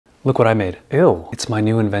Look what I made. Ew. It's my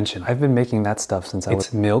new invention. I've been making that stuff since I was...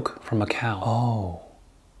 It's milk from a cow. Oh.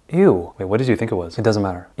 Ew. Wait, what did you think it was? It doesn't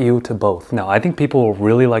matter. Ew to both. No, I think people will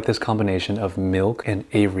really like this combination of milk and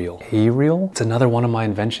Ariel. Ariel? It's another one of my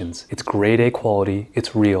inventions. It's grade A quality.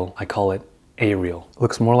 It's real. I call it Ariel.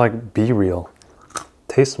 Looks more like B-real.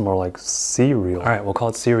 Tastes more like cereal. All right, we'll call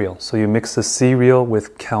it cereal. So you mix the cereal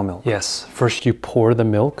with cow milk. Yes. First you pour the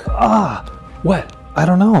milk. Ah! What? I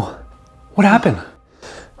don't know. What happened?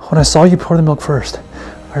 When I saw you pour the milk first,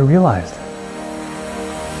 I realized.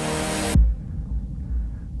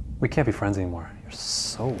 We can't be friends anymore. You're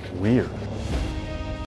so weird.